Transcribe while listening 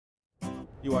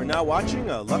You are now watching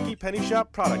a Lucky Penny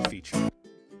Shop product feature.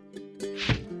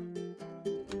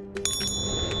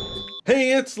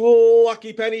 Hey, it's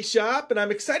Lucky Penny Shop, and I'm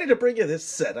excited to bring you this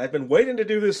set. I've been waiting to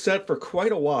do this set for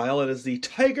quite a while. It is the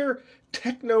Tiger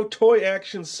Techno Toy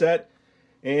Action Set,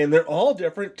 and they're all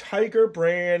different Tiger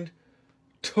brand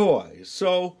toys.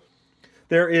 So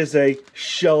there is a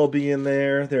Shelby in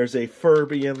there, there's a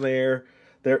Furby in there,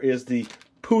 there is the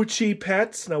Poo Chi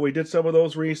pets. Now, we did some of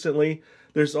those recently.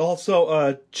 There's also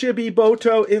a Chibi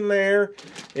Botto in there,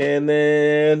 and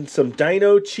then some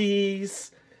Dino Chi,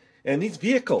 and these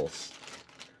vehicles.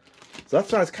 So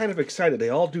that's why I was kind of excited. They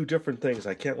all do different things.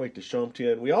 I can't wait to show them to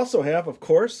you. And we also have, of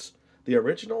course, the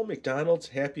original McDonald's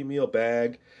Happy Meal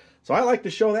bag. So I like to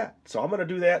show that. So I'm going to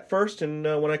do that first, and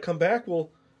when I come back,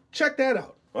 we'll check that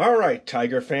out. All right,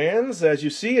 Tiger fans. As you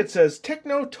see, it says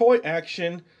Techno Toy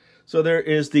Action. So there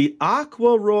is the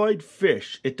Aquaroid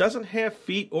Fish. It doesn't have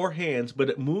feet or hands, but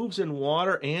it moves in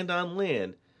water and on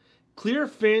land. Clear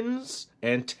fins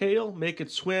and tail make it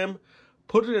swim.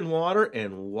 Put it in water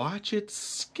and watch it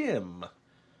skim.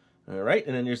 All right,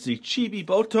 and then there's the Chibi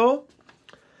Botto.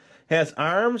 Has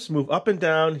arms, move up and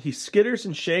down. He skitters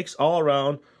and shakes all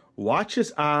around. Watch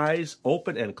his eyes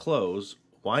open and close.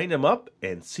 Wind him up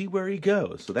and see where he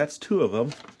goes. So that's two of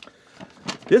them.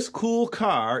 This cool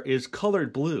car is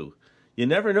colored blue. You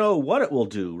never know what it will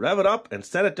do. Rev it up and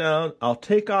set it down. I'll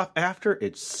take off after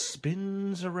it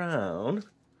spins around.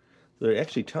 They're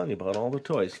actually telling you about all the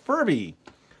toys. Furby.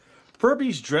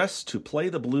 Furby's dressed to play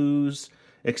the blues,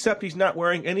 except he's not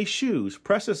wearing any shoes.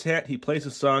 Press his hat, he plays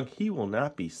a song. He will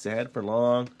not be sad for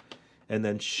long. And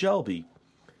then Shelby.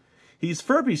 He's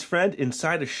Furby's friend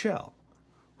inside a shell.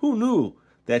 Who knew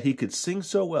that he could sing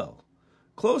so well?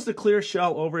 Close the clear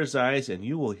shell over his eyes and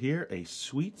you will hear a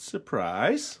sweet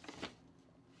surprise.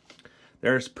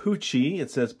 There's Poo Chi.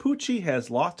 It says, Poo Chi has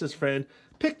lost his friend.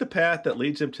 Pick the path that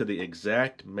leads him to the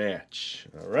exact match.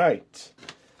 All right.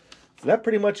 So that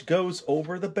pretty much goes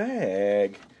over the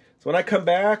bag. So when I come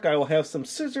back, I will have some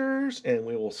scissors, and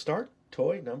we will start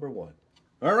toy number one.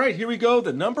 All right, here we go.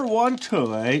 The number one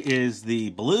toy is the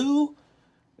blue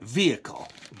vehicle.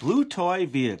 Blue toy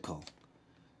vehicle.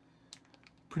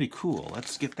 Pretty cool.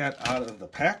 Let's get that out of the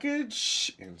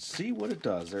package and see what it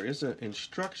does. There is an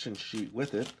instruction sheet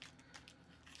with it.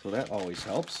 So that always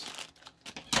helps.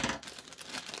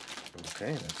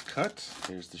 Okay, that's cut.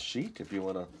 Here's the sheet if you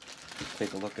want to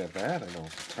take a look at that. I know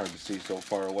it's hard to see so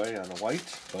far away on the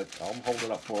white, but I'll hold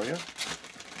it up for you.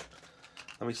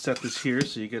 Let me set this here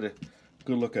so you get a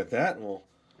good look at that, and we'll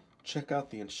check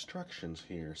out the instructions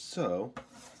here. So,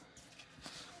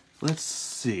 let's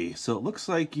see. So it looks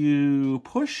like you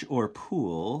push or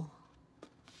pull.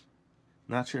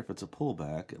 Not sure if it's a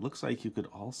pullback. It looks like you could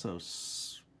also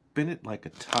spin it like a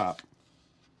top,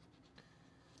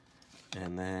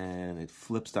 and then it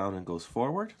flips down and goes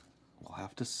forward. We'll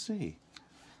have to see.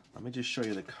 Let me just show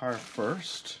you the car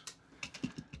first.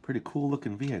 Pretty cool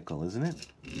looking vehicle, isn't it?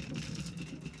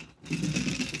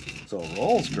 So it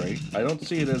rolls great. I don't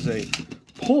see it as a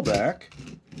pullback.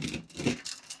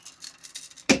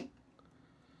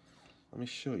 Let me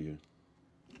show you.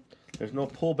 There's no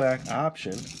pullback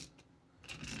option.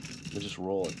 Let's just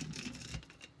roll it.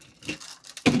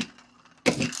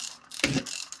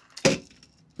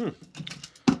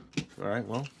 Alright,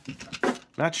 well,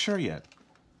 not sure yet.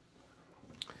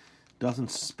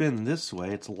 Doesn't spin this way,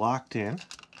 it's locked in.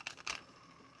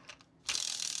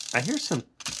 I hear some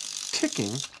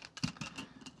ticking.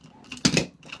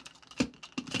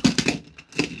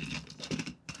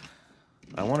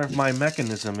 I wonder if my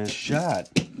mechanism is shot.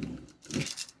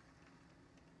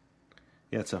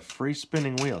 Yeah, it's a free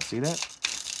spinning wheel, see that?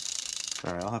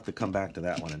 Alright, I'll have to come back to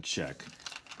that one and check.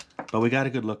 But we got a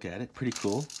good look at it, pretty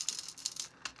cool.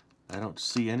 I don't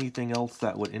see anything else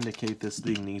that would indicate this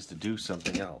thing needs to do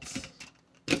something else.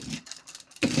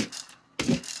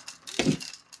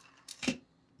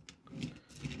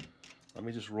 Let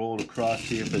me just roll it across,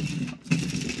 see if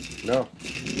it... No.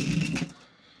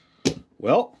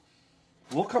 Well,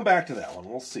 we'll come back to that one.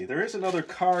 We'll see. There is another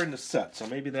car in the set, so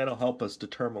maybe that'll help us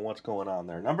determine what's going on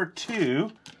there. Number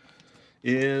two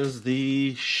is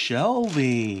the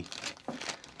Shelby.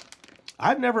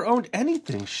 I've never owned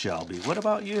anything Shelby. What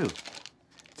about you?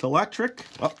 It's electric.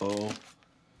 Uh-oh.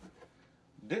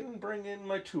 Didn't bring in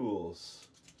my tools.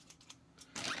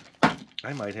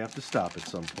 I might have to stop at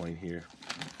some point here.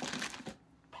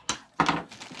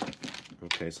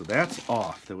 Okay, so that's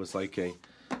off. There was like a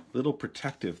little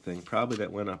protective thing, probably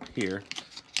that went up here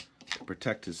to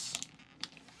protect his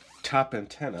top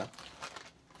antenna.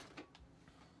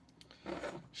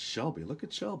 Shelby, look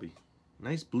at Shelby.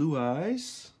 Nice blue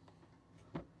eyes.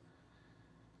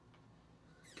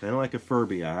 Kind of like a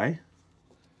Furby eye.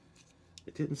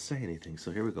 It didn't say anything,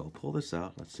 so here we go. Pull this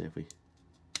out. Let's see if we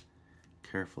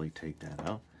carefully take that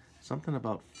out. Something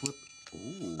about flip.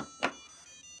 Ooh.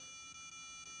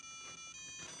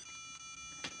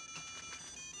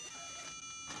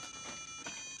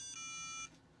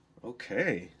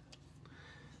 Okay.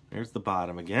 There's the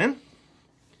bottom again.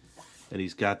 And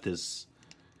he's got this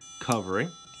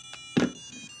covering,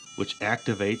 which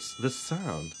activates the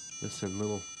sound. This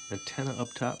little antenna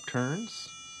up top turns.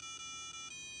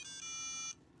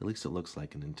 At least it looks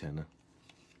like an antenna.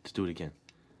 Let's do it again.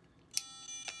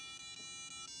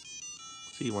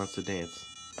 See, he wants to dance.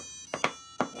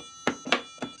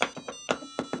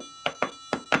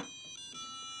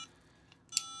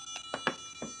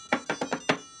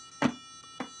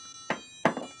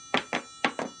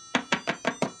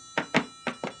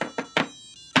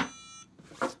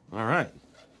 All right.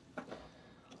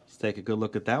 Let's take a good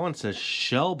look at that one. It says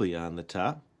Shelby on the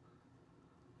top.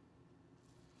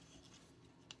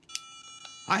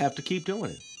 I have to keep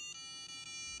doing it.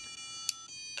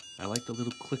 I like the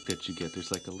little click that you get.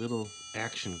 There's like a little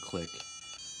action click.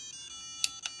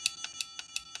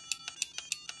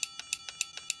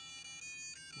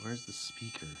 Where's the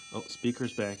speaker? Oh,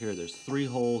 speaker's back here. There's 3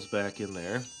 holes back in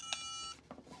there.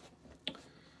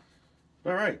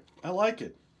 All right, I like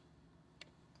it.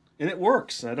 And it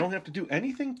works. I don't have to do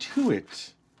anything to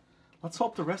it. Let's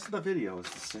hope the rest of the video is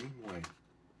the same way.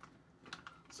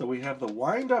 So we have the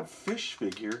wind-up fish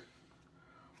figure,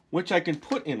 which I can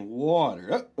put in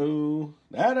water. Uh-oh.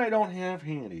 That I don't have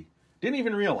handy. Didn't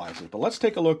even realize it, but let's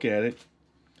take a look at it.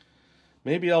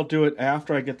 Maybe I'll do it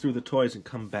after I get through the toys and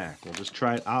come back. We'll just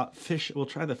try it out. We'll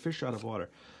try the fish out of water.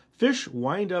 Fish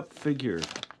wind-up figurine.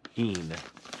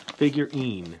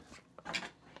 Figurine.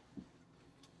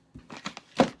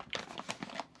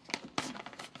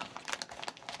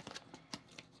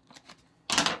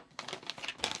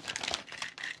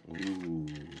 Ooh,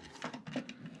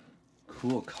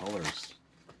 cool colors.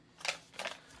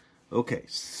 Okay,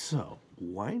 so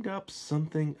wind up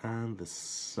something on the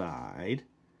side.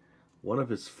 One of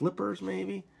his flippers,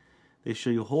 maybe. They show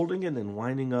you holding it and then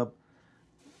winding up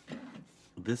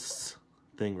this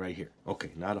thing right here.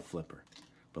 Okay, not a flipper.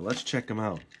 But let's check him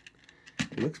out.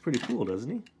 He looks pretty cool, doesn't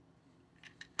he?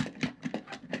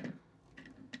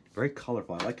 Very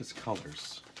colorful. I like his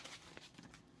colors.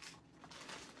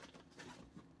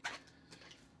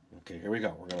 Okay, here we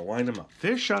go. We're going to wind him up.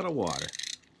 Fish out of water.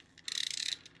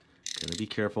 Gonna be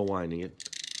careful winding it.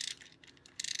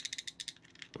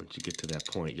 Once you get to that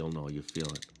point, you'll know, you feel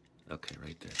it. Okay,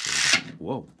 right there.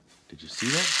 Whoa, did you see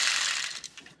that?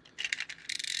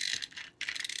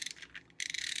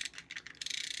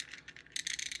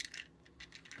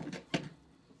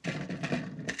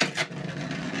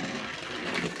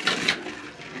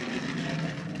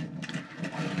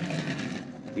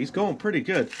 He's going pretty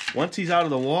good. Once he's out of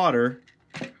the water,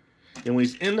 and when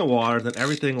he's in the water, then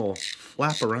everything will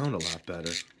flap around a lot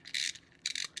better.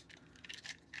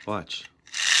 Watch.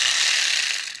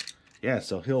 Yeah,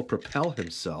 so he'll propel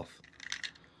himself.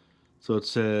 So it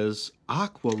says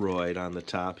Aquaroid on the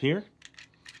top here.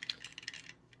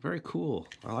 Very cool.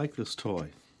 I like this toy.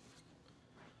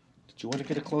 Did you want to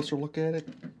get a closer look at it?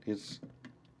 His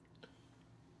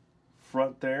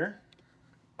front there.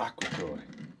 Aquaroid.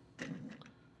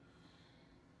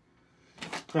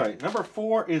 Alright, number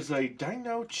 4 is a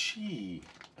Dino Chi.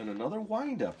 And another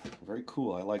wind-up. Very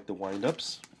cool. I like the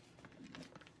wind-ups.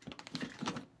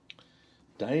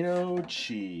 Dino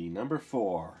Chi, number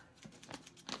 4.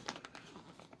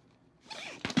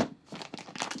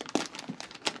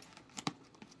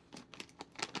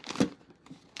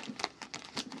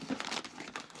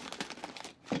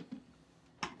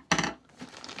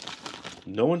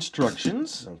 No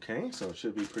instructions. Okay, so it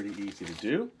should be pretty easy to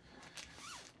do.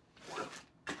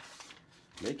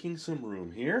 Making some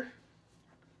room here.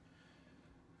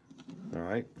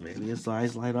 Alright, maybe his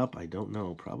eyes light up. I don't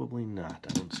know. Probably not.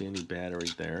 I don't see any battery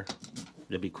there.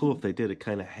 It'd be cool if they did. It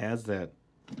kind of has that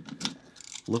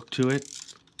look to it.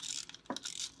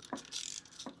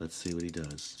 Let's see what he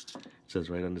does. It says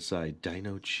right on the side,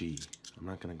 Dino Chi. I'm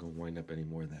not going to go wind up any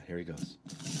more of that. Here he goes.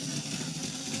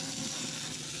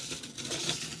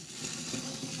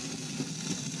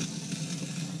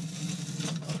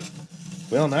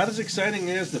 Well, not as exciting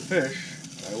as the fish.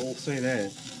 I will say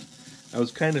that. I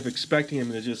was kind of expecting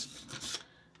him to just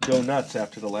go nuts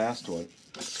after the last one.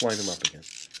 Let's wind him up again.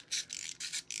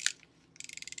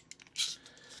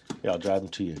 Yeah, I'll drive him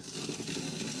to you.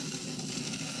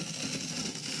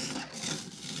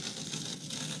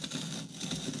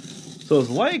 So his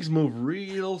legs move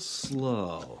real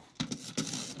slow.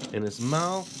 And his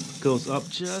mouth goes up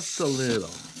just a little.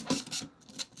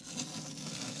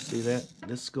 See that?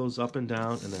 This goes up and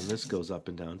down, and then this goes up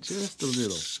and down just a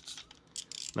little.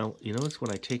 Now, you notice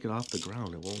when I take it off the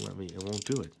ground, it won't let me, it won't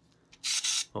do it.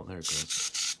 Oh, there it goes.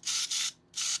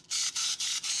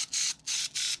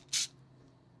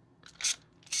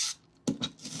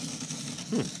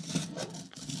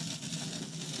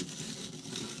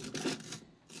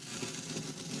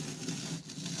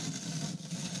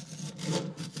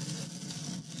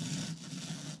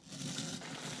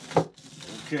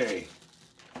 Okay,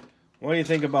 what do you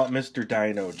think about Mr.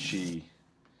 Dino Chi?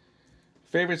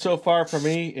 Favorite so far for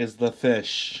me is the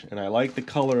fish, and I like the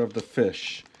color of the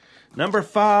fish. Number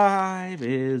 5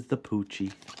 is the Poo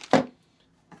Chi.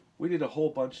 We did a whole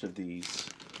bunch of these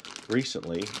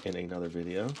recently in another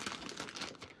video.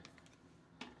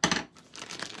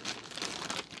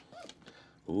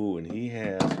 Ooh, and he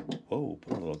has, whoa,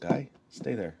 poor little guy,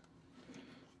 stay there.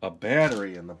 A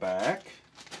battery in the back.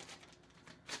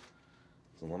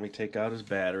 So let me take out his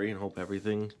battery and hope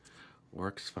everything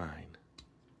works fine.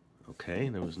 Okay,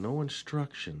 there was no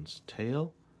instructions.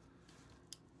 Tail.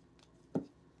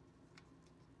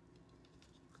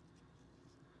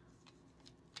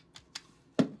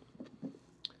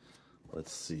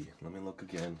 Let's see. Let me look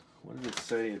again. What did it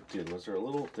say it did? Was there a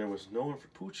little... There was no...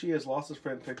 Poo Chi has lost his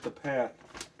friend, picked the path.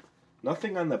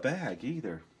 Nothing on the bag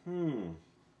either.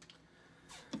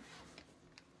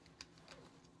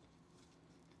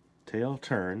 Tail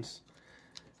turns.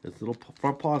 His little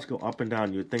front paws go up and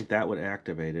down. You would think that would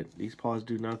activate it. These paws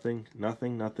do nothing.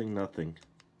 Nothing, nothing, nothing.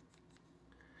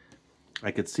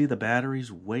 I could see the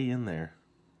batteries way in there.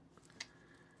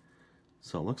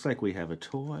 So it looks like we have a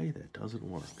toy that doesn't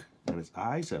work. And his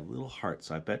eyes have little hearts.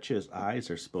 I bet you his eyes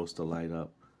are supposed to light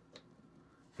up.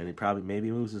 And he probably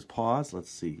maybe moves his paws.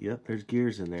 Let's see. Yep, there's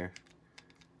gears in there.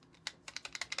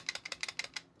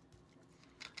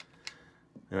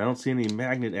 And I don't see any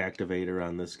magnet activator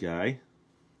on this guy.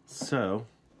 So,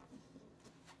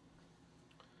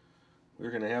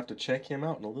 we're going to have to check him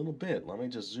out in a little bit. Let me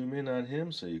just zoom in on him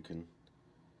so you can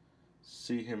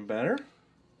see him better.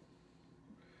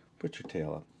 Put your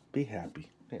tail up. Be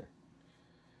happy. There.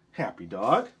 Happy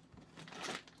dog.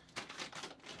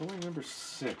 Toy number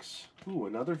 6. Ooh,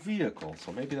 another vehicle.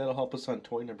 So maybe that'll help us on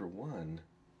toy number 1.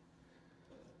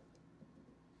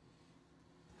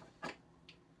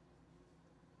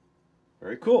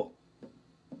 Very cool.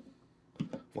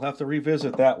 We'll have to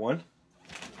revisit that one.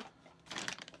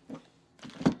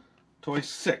 Toy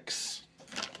 6.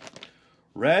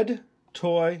 Red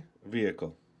toy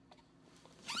vehicle.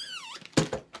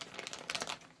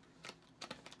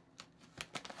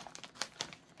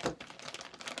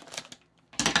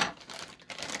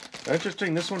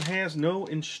 Interesting, this one has no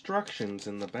instructions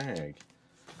in the bag.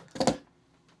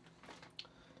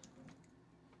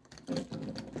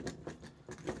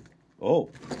 Oh.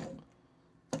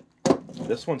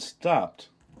 This one stopped.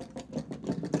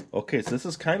 Okay, so this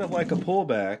is kind of like a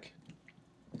pullback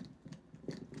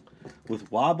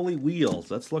with wobbly wheels.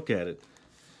 Let's look at it.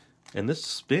 And this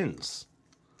spins.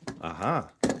 Aha.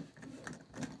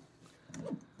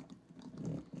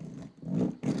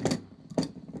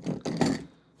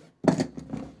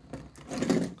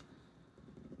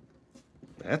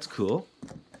 That's cool.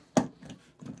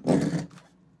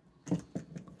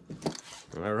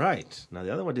 All right. Now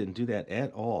the other one didn't do that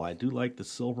at all. I do like the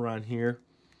silver on here.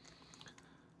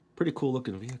 Pretty cool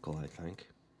looking vehicle, I think.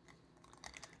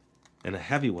 And a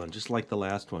heavy one, just like the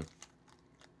last one.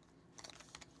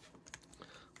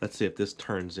 Let's see if this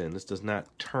turns in. This does not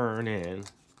turn in.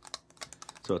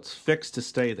 So it's fixed to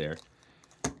stay there.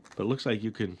 But it looks like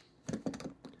you can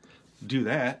do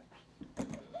that.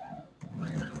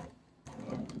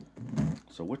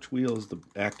 So which wheel is the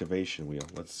activation wheel?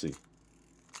 Let's see.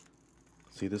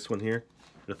 See this one here?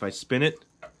 If I spin it,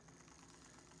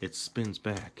 it spins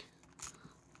back.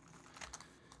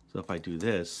 So if I do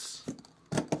this,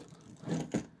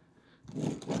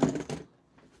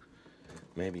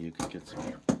 maybe you could get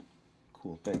some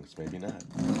cool things. Maybe not.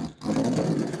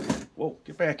 Whoa,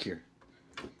 get back here.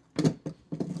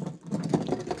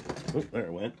 Oh, there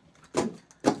it went.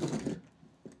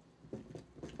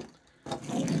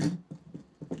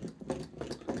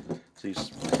 So you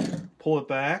pull it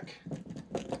back,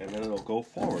 and then it'll go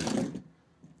forward.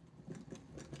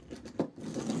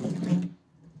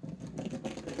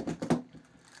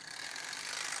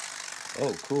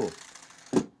 Oh, cool.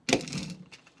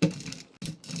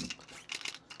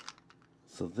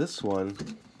 So this one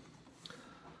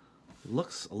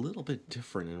looks a little bit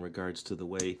different in regards to the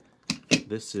way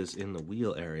this is in the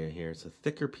wheel area here. It's a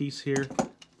thicker piece here,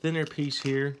 thinner piece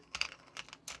here.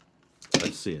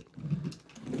 Let's see it.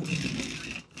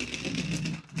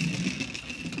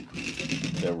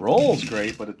 it rolls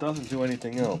great, but it doesn't do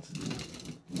anything else.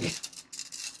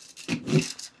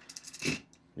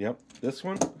 Yep, this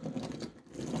one.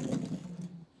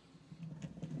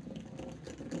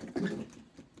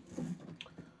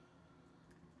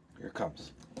 Here it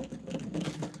comes.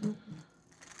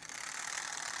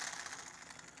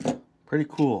 Pretty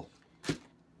cool.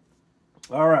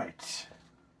 All right.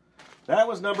 That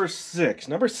was number 6.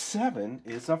 Number 7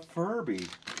 is a Furby.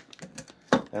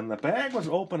 And the bag was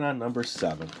open on number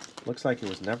 7. Looks like it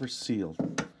was never sealed.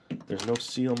 There's no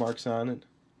seal marks on it.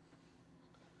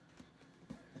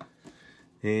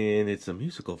 And it's a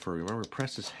musical Furby. Remember,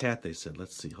 press his hat, they said.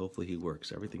 Let's see. Hopefully he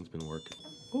works. Everything's been working.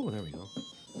 Oh, there we go.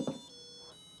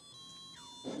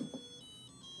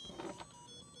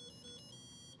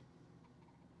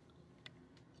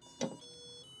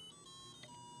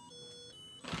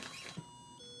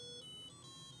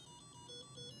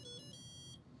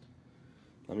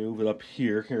 Let me move it up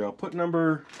here. Here, I'll put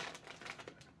number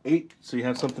 8 so you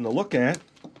have something to look at.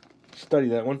 Study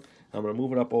that one. I'm going to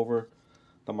move it up over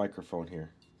the microphone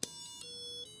here.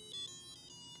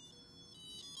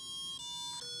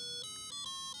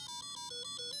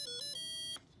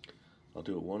 I'll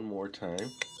do it one more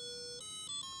time.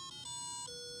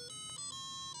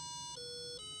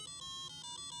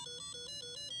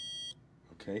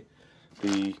 Okay.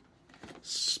 The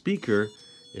speaker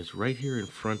is right here in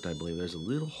front, I believe. There's a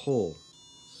little hole.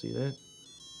 See that?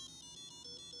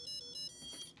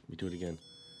 Let me do it again.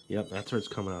 Yep, that's where it's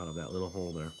coming out of, that little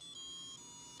hole there.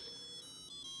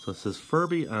 So it says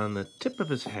Furby on the tip of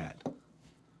his hat.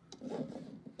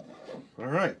 All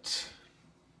right.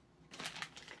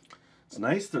 It's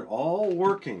nice. They're all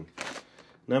working.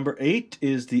 Number 8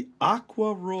 is the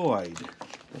Aquaroid.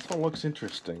 This one looks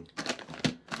interesting.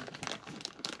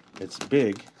 It's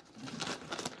big.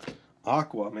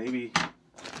 Aqua, maybe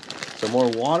some more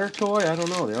water toy? I don't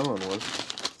know. The other one was.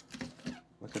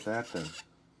 Look at that thing.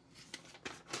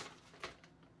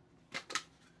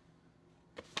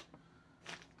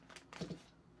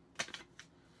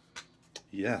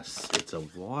 Yes, it's a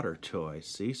water toy.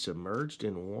 See, submerged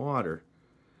in water.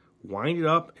 Wind it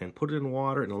up and put it in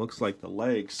water, and it looks like the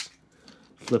legs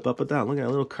flip up and down. Look at that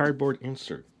little cardboard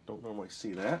insert. Don't normally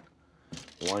see that.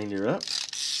 Wind her up.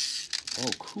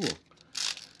 Oh, cool.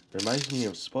 Reminds me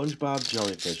of SpongeBob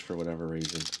jellyfish for whatever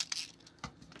reason.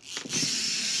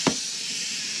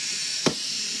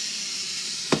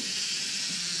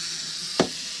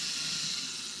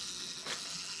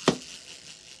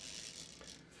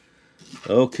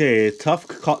 Okay, tough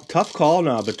call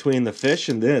now between the fish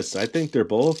and this. I think they're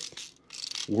both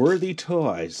worthy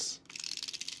toys.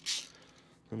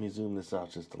 Let me zoom this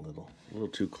out just a little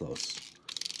too close.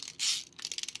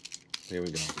 There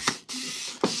we go.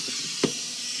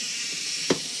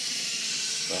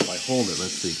 If I hold it,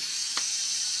 let's see.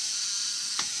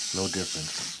 No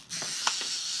difference.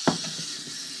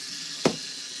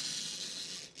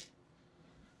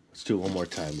 Let's do it one more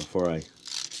time before I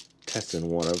test it in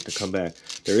water to come back.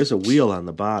 There is a wheel on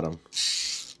the bottom,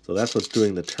 so that's what's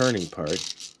doing the turning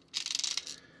part.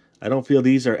 I don't feel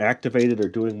these are activated or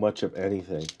doing much of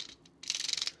anything.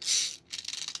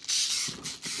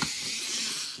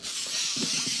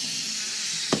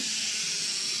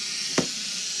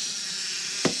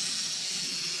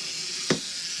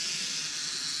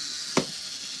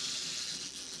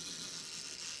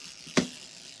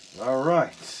 All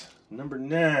right, number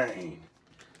 9.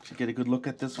 Should get a good look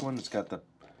at this one. It's got the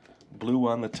blue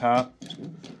on the top.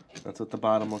 That's what the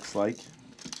bottom looks like.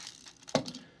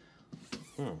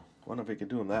 Wonder if we can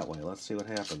do them that way. Let's see what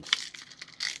happens.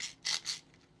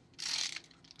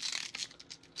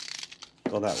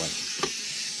 Go that way.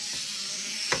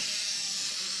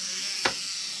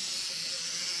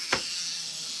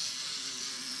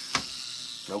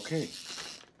 Okay.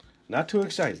 Not too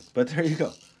excited, but there you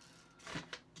go.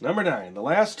 Number 9, the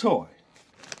last toy,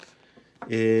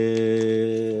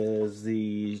 is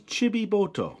the Chibi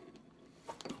Botto.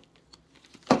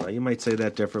 You might say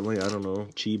that differently. I don't know.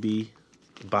 Chibi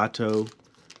Botto,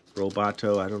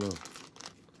 Roboto, I don't know.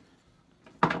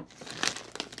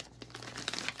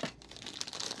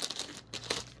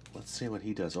 Let's see what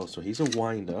he does. Oh, so he's a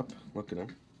wind-up. Look at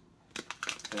him.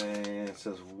 And it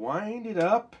says wind it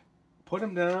up, put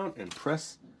him down, and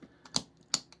press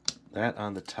that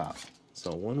on the top.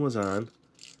 So one was on.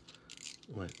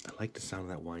 I like the sound of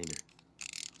that winder.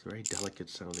 It's a very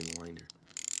delicate sounding winder.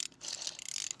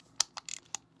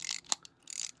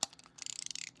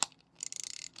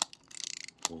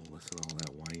 Oh, listen to all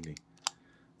that winding.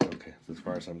 Okay, that's as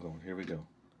far as I'm going. Here we go.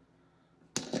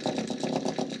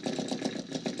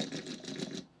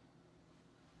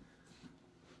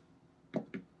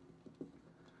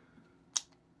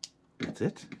 It's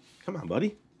That's it. Come on,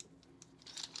 buddy.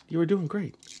 You were doing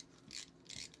great.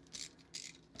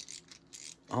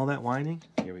 All that whining?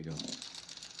 Here we go.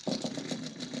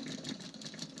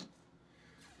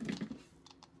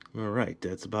 All right,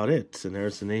 that's about it. And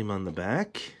there's the name on the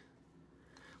back.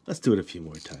 Let's do it a few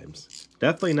more times.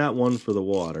 Definitely not one for the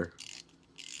water.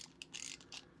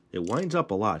 It winds up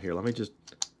a lot. Here, let me just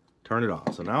turn it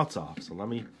off. So now it's off. So let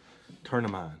me turn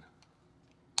them on.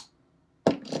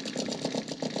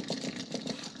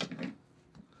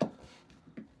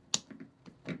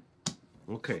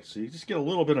 Okay, so you just get a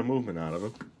little bit of movement out of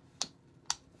them.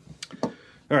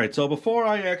 All right, so before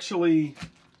I actually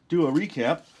do a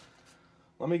recap,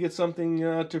 let me get something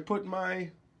to put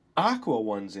my Aqua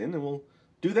ones in, and we'll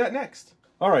do that next.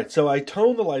 All right, so I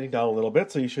toned the lighting down a little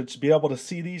bit, so you should be able to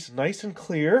see these nice and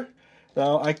clear.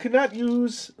 Now, I could not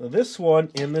use this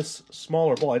one in this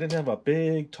smaller bowl. I didn't have a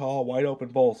big, tall, wide open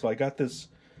bowl, so I got this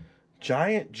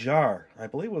giant jar. I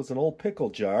believe it was an old pickle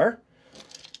jar.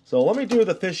 So let me do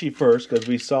the fishy first, because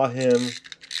we saw him.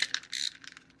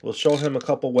 We'll show him a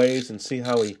couple ways and see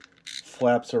how he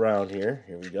flaps around here.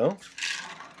 Here we go.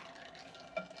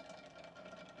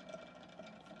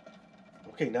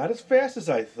 Okay, not as fast as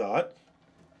I thought,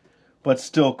 but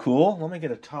still cool. Let me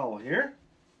get a towel here.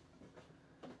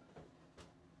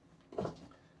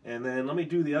 And then let me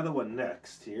do the other one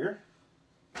next here.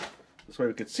 This way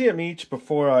we could see them each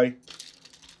before I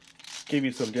give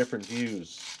you some different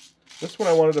views. This one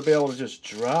I wanted to be able to just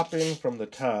drop in from the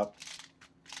top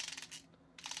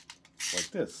like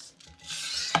this.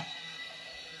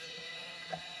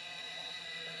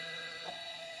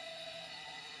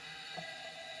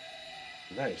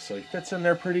 Nice, so he fits in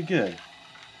there pretty good.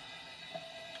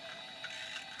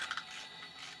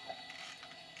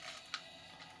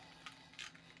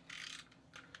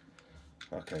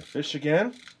 Okay, fish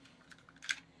again.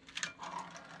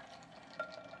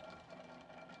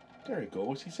 There he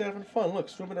goes, he's having fun. Look,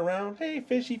 swimming around. Hey,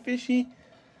 fishy, fishy.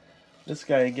 This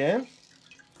guy again.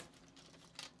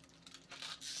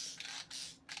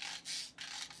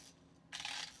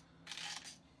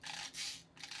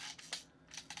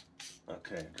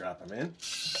 Okay, drop him in.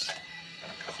 See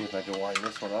if I can wind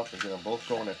this one up and get them both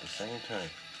going at the same time.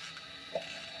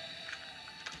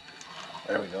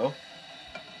 There we go.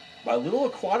 My little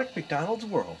aquatic McDonald's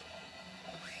world.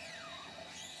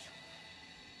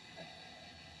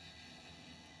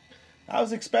 I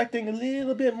was expecting a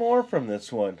little bit more from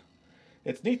this one.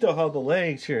 It's neat though how the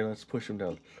legs, here, let's push them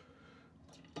down,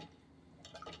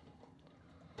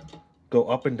 go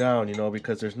up and down, you know,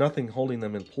 because there's nothing holding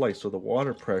them in place, so the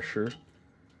water pressure.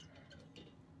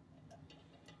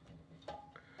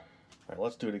 Alright,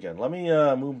 let's do it again. Let me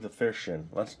move the fish in.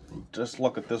 Let's just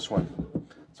look at this one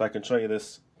so I can show you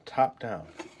this top down.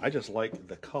 I just like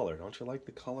the color. Don't you like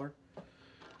the color?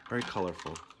 Very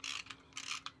colorful.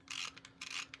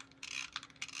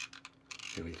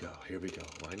 Here we go. Here we go.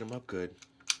 Line them up good.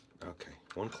 Okay.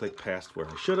 One click past where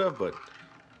I should have, but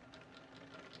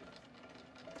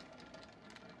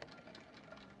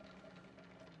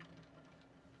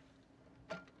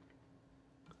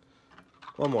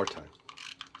one more time.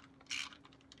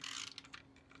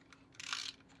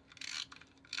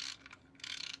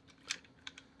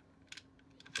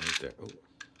 Right there. Oh.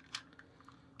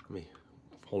 Let me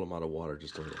hold them out of water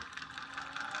just a little.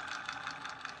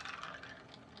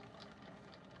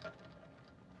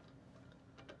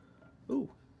 Ooh,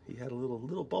 he had a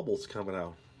little bubbles coming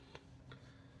out.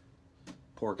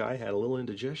 Poor guy had a little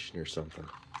indigestion or something.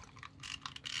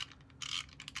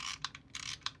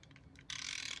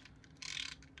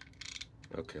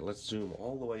 Okay, let's zoom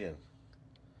all the way in.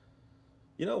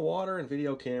 You know, water and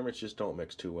video cameras just don't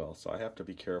mix too well, so I have to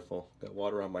be careful. Got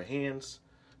water on my hands,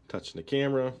 touching the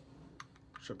camera.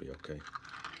 Should be okay.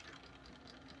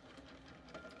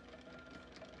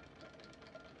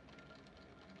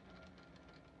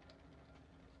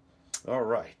 All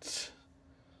right.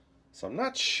 So I'm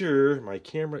not sure my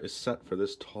camera is set for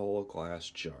this tall glass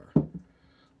jar.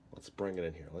 Let's bring it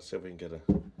in here. Let's see if we can get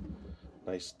a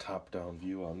nice top-down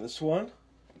view on this one.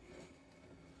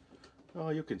 Oh,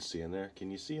 you can see in there.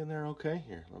 Can you see in there okay?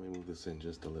 Here, let me move this in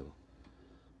just a little.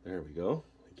 There we go.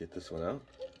 Get this one out.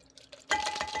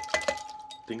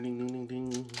 Ding, ding, ding,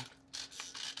 ding, ding.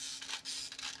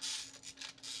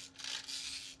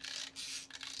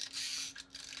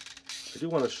 I do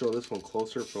want to show this one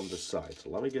closer from the side. So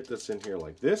let me get this in here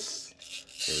like this.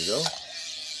 There we go.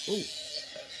 Ooh.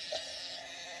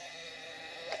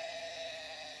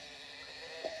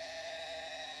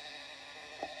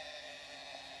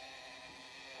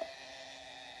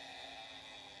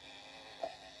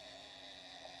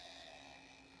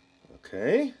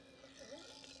 Okay.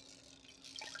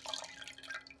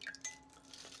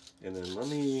 And then let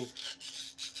me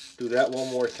do that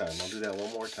one more time. I'll do that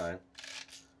one more time.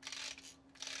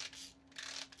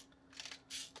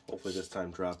 Hopefully this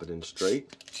time drop it in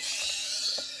straight.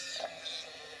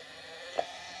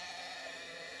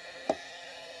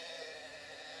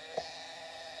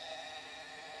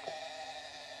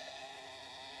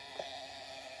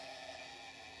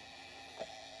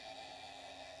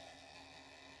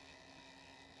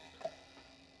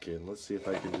 Okay, let's see if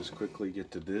I can just quickly get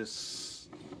to this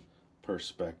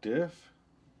perspective.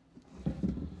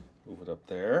 Move it up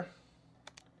there.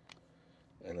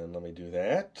 And then let me do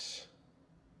that.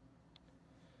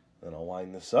 Then I'll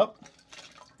line this up.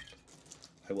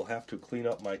 I will have to clean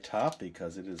up my top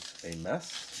because it is a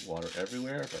mess. Water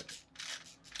everywhere, but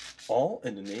all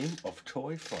in the name of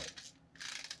toy fun.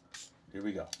 Here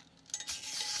we go.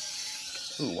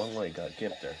 Ooh, one leg got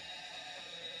gimped there.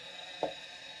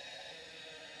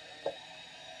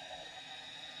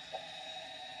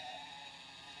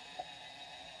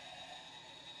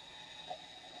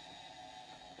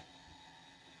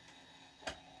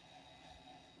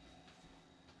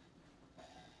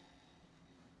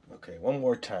 Okay, one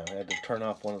more time. I had to turn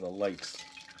off one of the lights.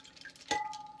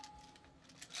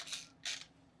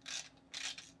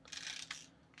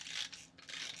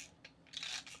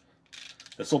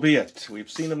 This will be it.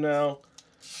 We've seen them now.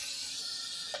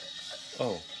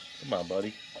 Oh, come on,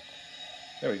 buddy.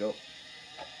 There we go.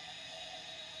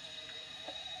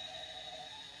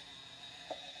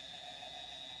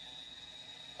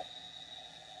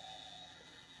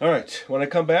 All right, when I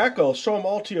come back, I'll show them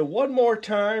all to you one more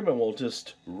time, and we'll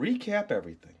just recap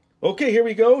everything. Okay, here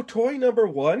we go. Toy number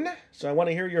 1. So I want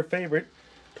to hear your favorite.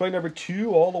 Toy number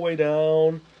 2, all the way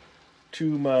down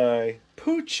to my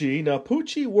Poo Chi. Now, Poo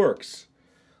Chi works.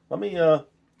 Let me, I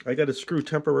got a screw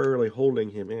temporarily holding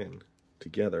him in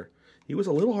together. He was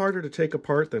a little harder to take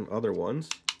apart than other ones,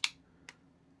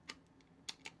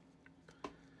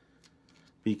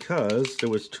 because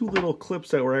there was 2 little clips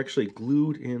that were actually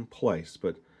glued in place.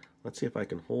 But let's see if I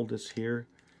can hold this here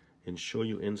and show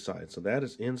you inside. So that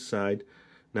is inside.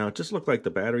 Now it just looked like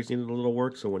the batteries needed a little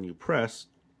work, so when you press,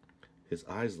 his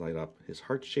eyes light up. His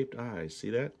heart-shaped eyes, see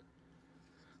that?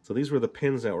 So these were the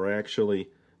pins that were actually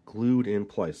glued in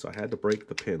place. So I had to break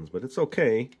the pins, but it's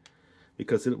okay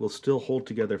because it will still hold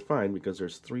together fine because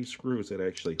there's 3 screws that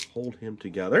actually hold him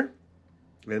together.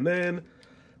 And then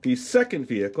the second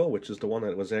vehicle, which is the one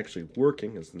that was actually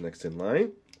working, is the next in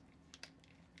line.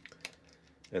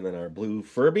 And then our blue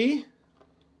Furby.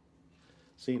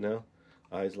 See now,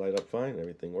 eyes light up fine,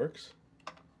 everything works.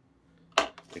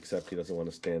 Except he doesn't want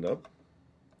to stand up.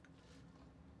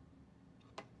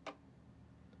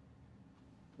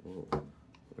 Whoa.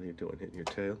 What are you doing, hitting your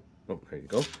tail? Oh, there you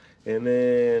go. And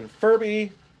then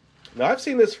Furby. Now I've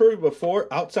seen this Furby before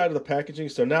outside of the packaging,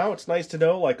 so now it's nice to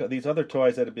know, like these other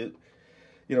toys that have been,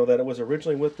 you know, that it was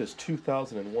originally with this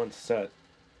 2001 set.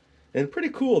 And pretty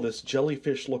cool, this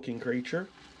jellyfish looking creature.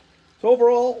 So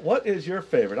overall, what is your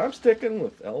favorite? I'm sticking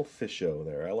with El Fisho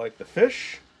there. I like the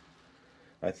fish.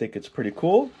 I think it's pretty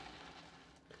cool.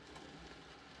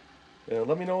 And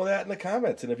let me know that in the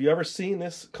comments. And if you've ever seen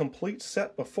this complete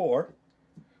set before,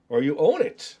 or you own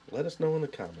it, let us know in the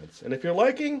comments. And if you're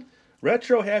liking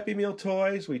retro Happy Meal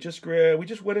toys, we just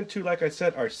went into, like I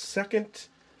said, our second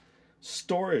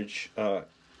storage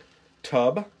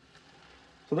tub.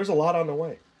 So there's a lot on the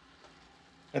way.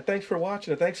 And thanks for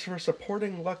watching, and thanks for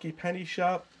supporting Lucky Penny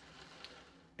Shop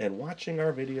and watching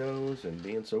our videos and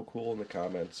being so cool in the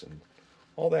comments and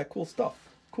all that cool stuff.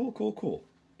 Cool, cool, cool.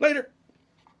 Later!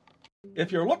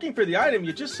 If you're looking for the item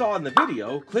you just saw in the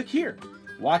video, click here.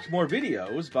 Watch more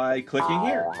videos by clicking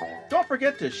here. Don't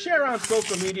forget to share on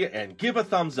social media and give a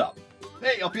thumbs up.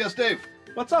 Hey, LPS-Dave.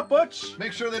 What's up, Butch?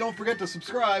 Make sure they don't forget to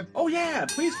subscribe. Oh yeah,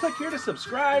 please click here to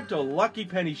subscribe to Lucky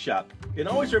Penny Shop. And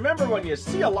always remember, when you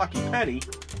see a lucky penny,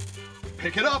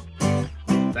 pick it up.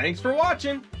 Thanks for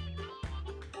watching.